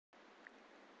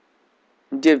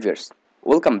Dear viewers,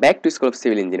 welcome back to School of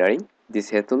Civil Engineering. This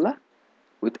is Hedaetullah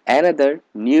with another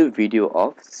new video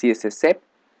of CSI SAP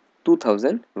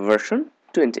 2000 version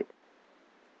 20.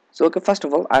 So first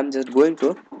of all, I'm just going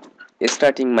to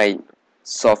starting my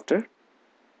software.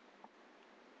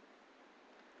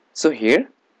 So here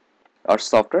our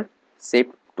software SAP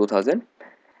 2000,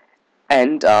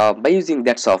 and by using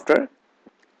that software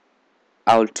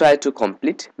I will try to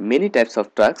complete many types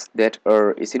of tasks that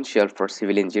are essential for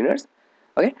civil engineers.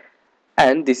 Okay,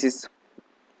 and this is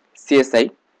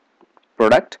CSI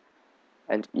product,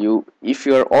 and if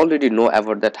you are already know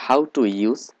about that how to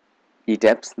use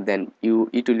ETAPS, then it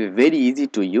will be very easy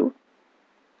to you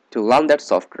to learn that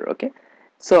software. Okay,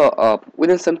 so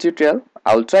within some tutorial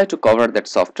I will try to cover that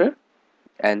software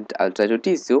and I'll try to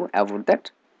teach you about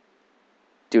that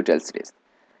tutorial series.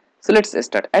 So let's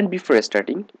start. And before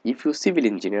starting, if you civil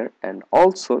engineer and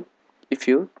also if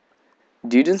you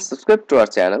didn't subscribe to our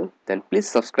channel, then please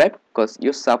subscribe, because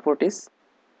your support is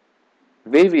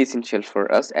very essential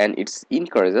for us and it's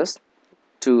encourages us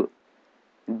to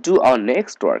do our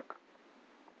next work.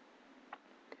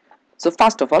 So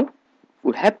first of all,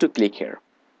 we have to click here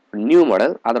new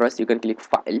model, otherwise you can click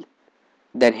file,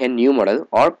 then here new model,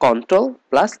 or Ctrl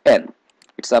plus N,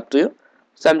 it's up to you.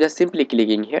 So I'm just simply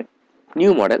clicking here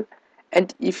new model,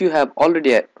 and if you have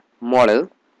already a model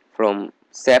from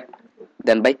SAP,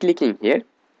 then by clicking here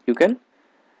you can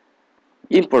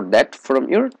import that from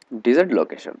your desired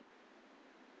location.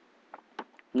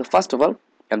 Now first of all,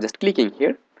 I'm just clicking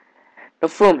here. Now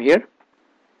from here,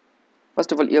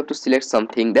 first of all, you have to select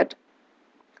something, that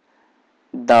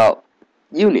the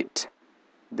unit,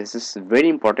 this is very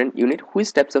important, unit,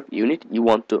 which types of unit you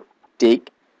want to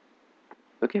take.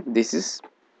 Okay, this is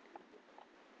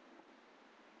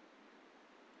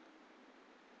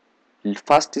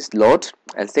first is load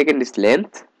and second is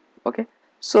length. Okay,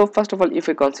 so first of all, if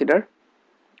we consider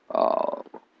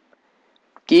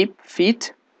keep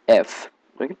feet F,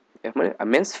 okay, F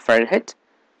means Fahrenheit,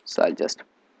 so I'll just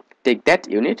take that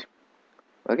unit.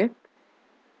 Okay,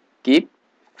 keep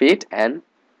feet and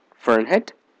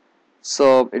Fahrenheit,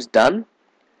 so it's done.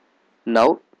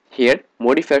 Now here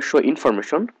modifier show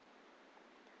information,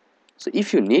 so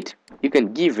if you need, you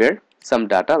can give here some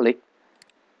data like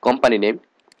company name,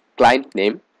 client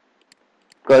name,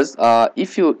 because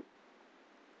if you,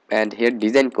 and here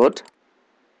design code,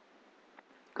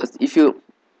 because if you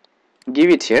give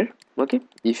it here, okay,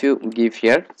 if you give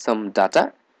here some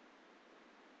data,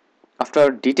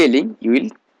 after detailing you will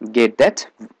get that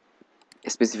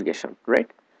specification,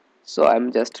 right? So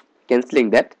I'm just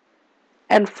cancelling that,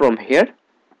 and from here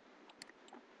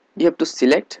you have to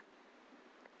select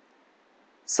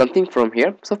something from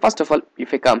here. So first of all,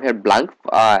 if I come here blank,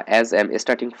 as I'm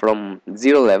starting from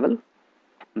 0 level,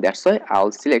 that's why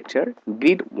I'll select here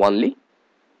grid only.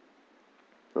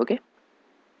 Okay,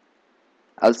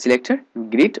 I'll select here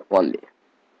grid only.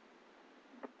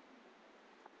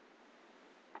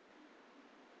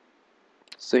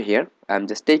 So here I'm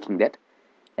just taking that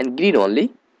and grid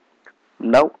only.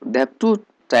 Now they have two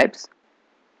types,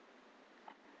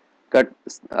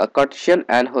 Cartesian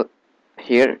and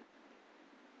here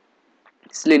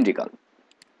cylindrical.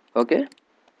 Okay,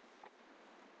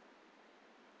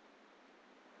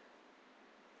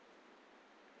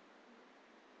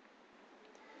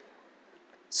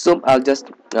 so I'll just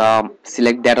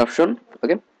select that option.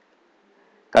 Okay,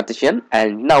 Cartesian,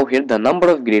 and now here the number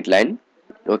of grid line.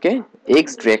 Okay,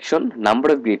 x direction,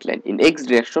 number of grid line in x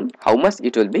direction, how much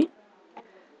it will be,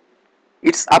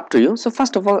 it's up to you. So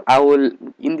first of all, I will,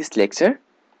 in this lecture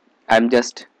I'm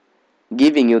just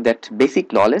giving you that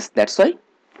basic knowledge, that's why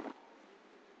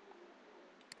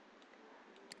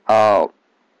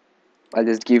I'll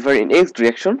just give her in x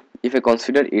direction. If I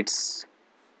consider it's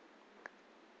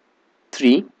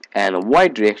 3, and y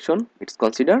direction it's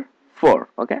consider 4.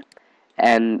 Okay,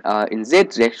 and in z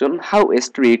direction how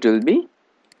S3 it will be.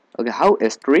 Okay, how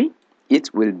S3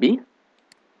 it will be.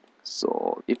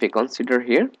 So if I consider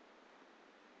here,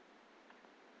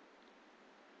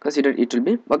 consider it will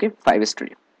be, okay,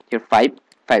 5S3 here,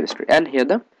 5S3, and here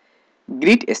the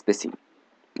grid spacing,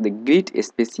 the grid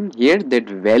spacing here, that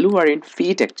value are in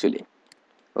feet actually.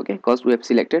 Okay, because we have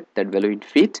selected that value in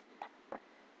feet.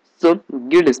 So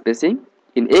grid spacing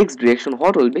in x direction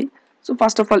what will be. So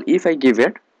first of all, if I give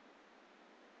it,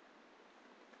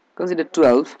 consider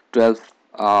 12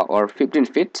 or 15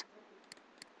 feet,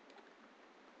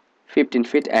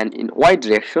 and in y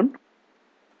direction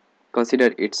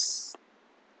consider it's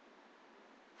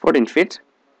 14 feet,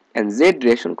 and z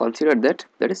direction consider that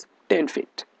is 10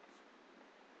 feet.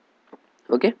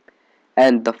 Okay,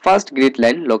 and the first grid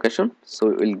line location, so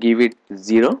we will give it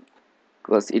 0,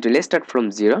 because it will start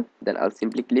from 0. Then I'll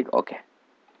simply click OK.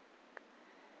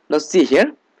 Now see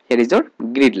here is your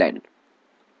grid line.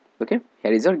 Okay,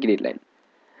 here is your grid line.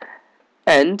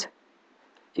 And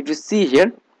if you see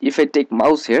here, if I take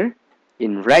mouse here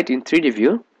in 3D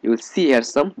view, you will see here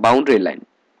some boundary line.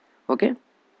 Okay,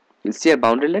 you'll see a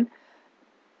boundary line.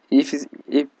 If is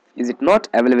it not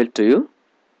available to you,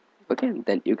 okay,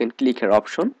 then you can click here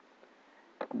option,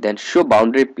 then show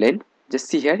boundary plane. Just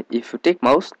see here, if you take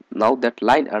mouse, now that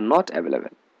line are not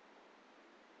available,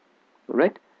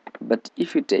 right? But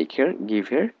if you take here, give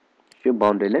here show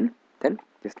boundary line, then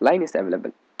this line is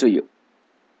available to you.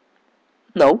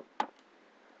 Now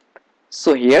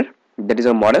so here that is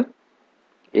our model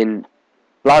in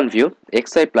plan view,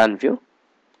 XY plan view,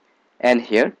 and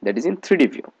here that is in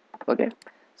 3D view. Okay,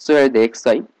 so here the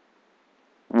XY,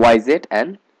 YZ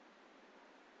and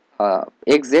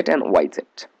XZ and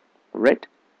YZ, right?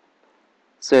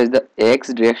 So here's the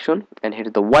X direction and here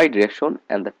is the Y direction,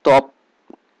 and the top,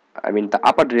 I mean the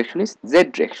upper direction is Z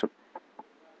direction.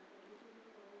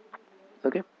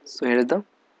 Okay, so here is the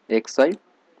XY,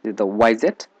 this is the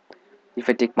YZ. If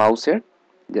I take mouse here,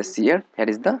 just see here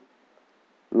is the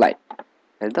line,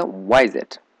 here is the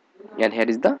YZ, and here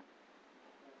is the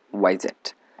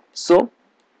YZ. So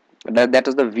that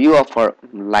is the view of our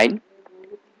line.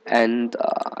 And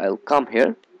I'll come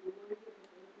here.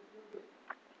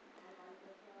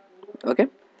 Okay,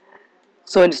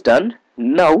 so it's done.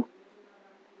 Now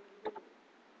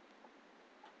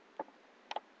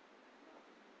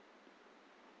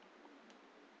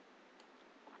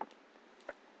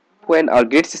when our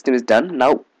grid system is done,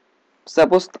 now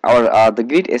suppose our the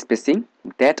grid spacing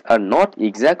that are not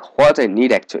exact what I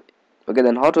need actually. Okay,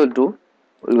 then what we'll do,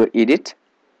 we will edit.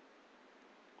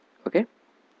 Okay,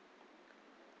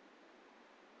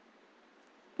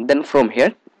 then from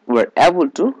here we're able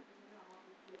to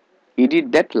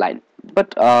edit that line,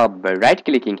 but by right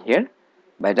clicking here,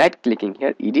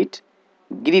 edit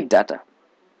grid data.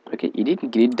 Okay,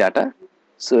 edit grid data.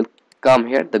 So we'll come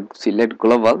here, the select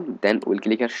global, then we'll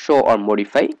click here show or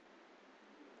modify.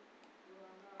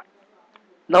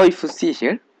 Now if you see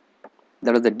here,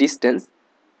 that is the distance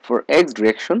for X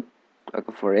direction.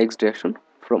 Okay, for X direction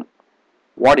from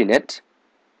ordinate.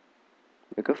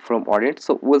 Okay, from ordinate.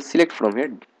 So we'll select from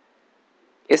here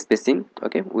spacing.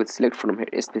 Okay, we'll select from here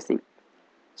spacing.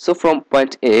 So from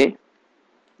point A,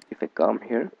 if I come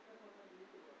here,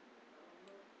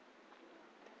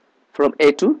 from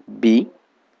A to B,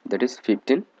 that is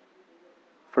 15.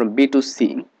 From B to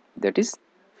C, that is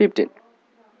 15.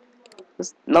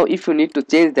 Now if you need to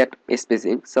change that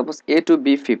spacing, suppose A to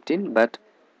B 15, but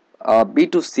B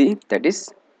to C, that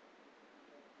is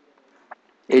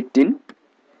 18.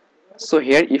 So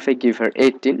here if I give her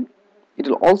 18, it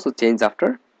will also change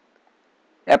after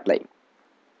applying.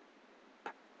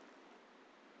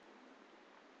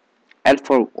 And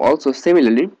for also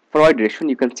similarly for Y direction,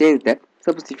 you can change that.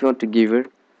 Suppose if you want to give her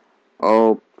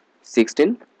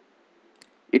 16,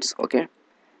 it's okay.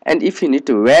 And if you need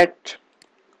to add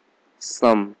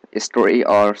some story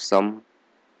or some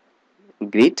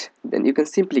grid, then you can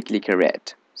simply click a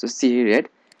red. So see here red,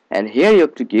 and here you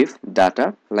have to give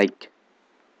data like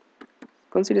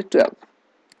consider 12.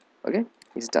 Okay,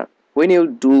 it's done. When you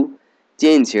do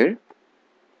change here,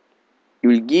 you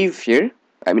will give here,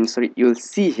 you will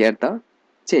see here the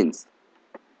change.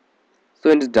 So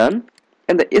it is done.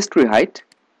 And the story height,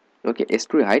 okay,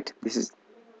 story height, this is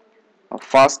a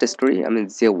fast story,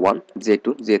 J1,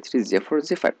 J2, J3, J4,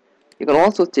 J5. You can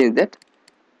also change that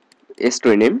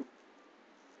story name.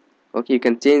 Okay, you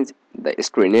can change the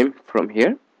story name from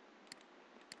here,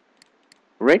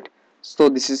 right? So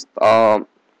this is the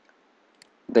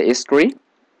story.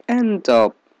 And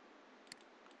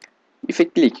if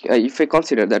I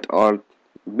consider that our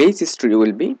base story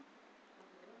will be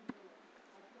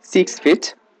 6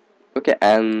 feet, okay,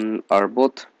 and our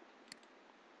both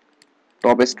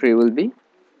top story will be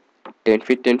 10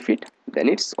 feet, 10 feet, then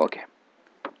it's okay.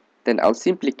 Then I'll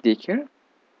simply click here,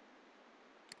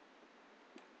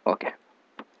 okay,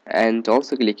 and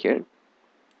also click here,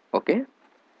 okay.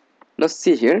 Now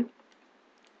see here,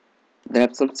 there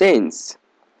have some change,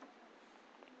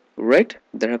 right?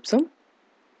 There have some,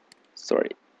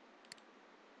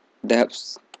 they have,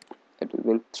 it will be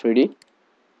in 3D.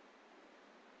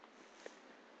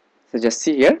 So just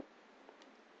see here,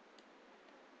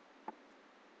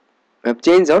 we have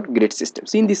changed our grid system.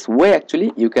 So in this way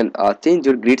actually you can change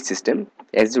your grid system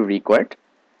as you required.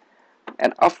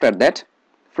 And after that,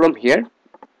 from here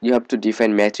you have to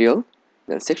define material,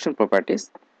 then section properties,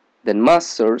 then mass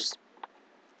source,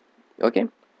 okay,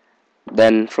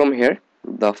 then from here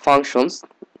the functions,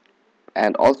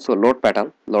 and also load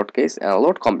pattern, load case, and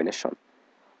load combination.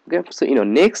 Okay, so in our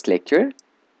next lecture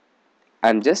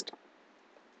I'm just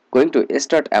going to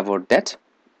start about that.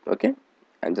 Okay,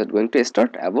 I'm just going to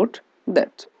start about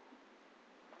that,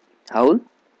 how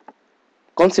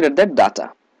consider that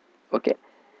data. Okay,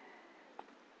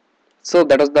 so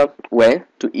that was the way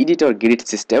to edit our grid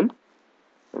system,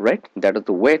 right? That is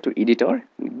the way to edit our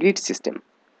grid system.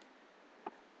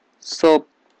 So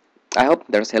I hope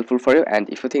that was helpful for you, and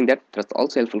if you think that that's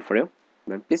also helpful for you,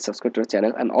 then please subscribe to our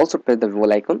channel and also press the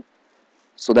bell icon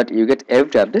so that you get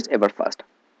every update ever fast.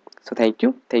 So thank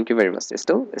you very much.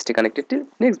 Still stay connected till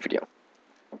next video.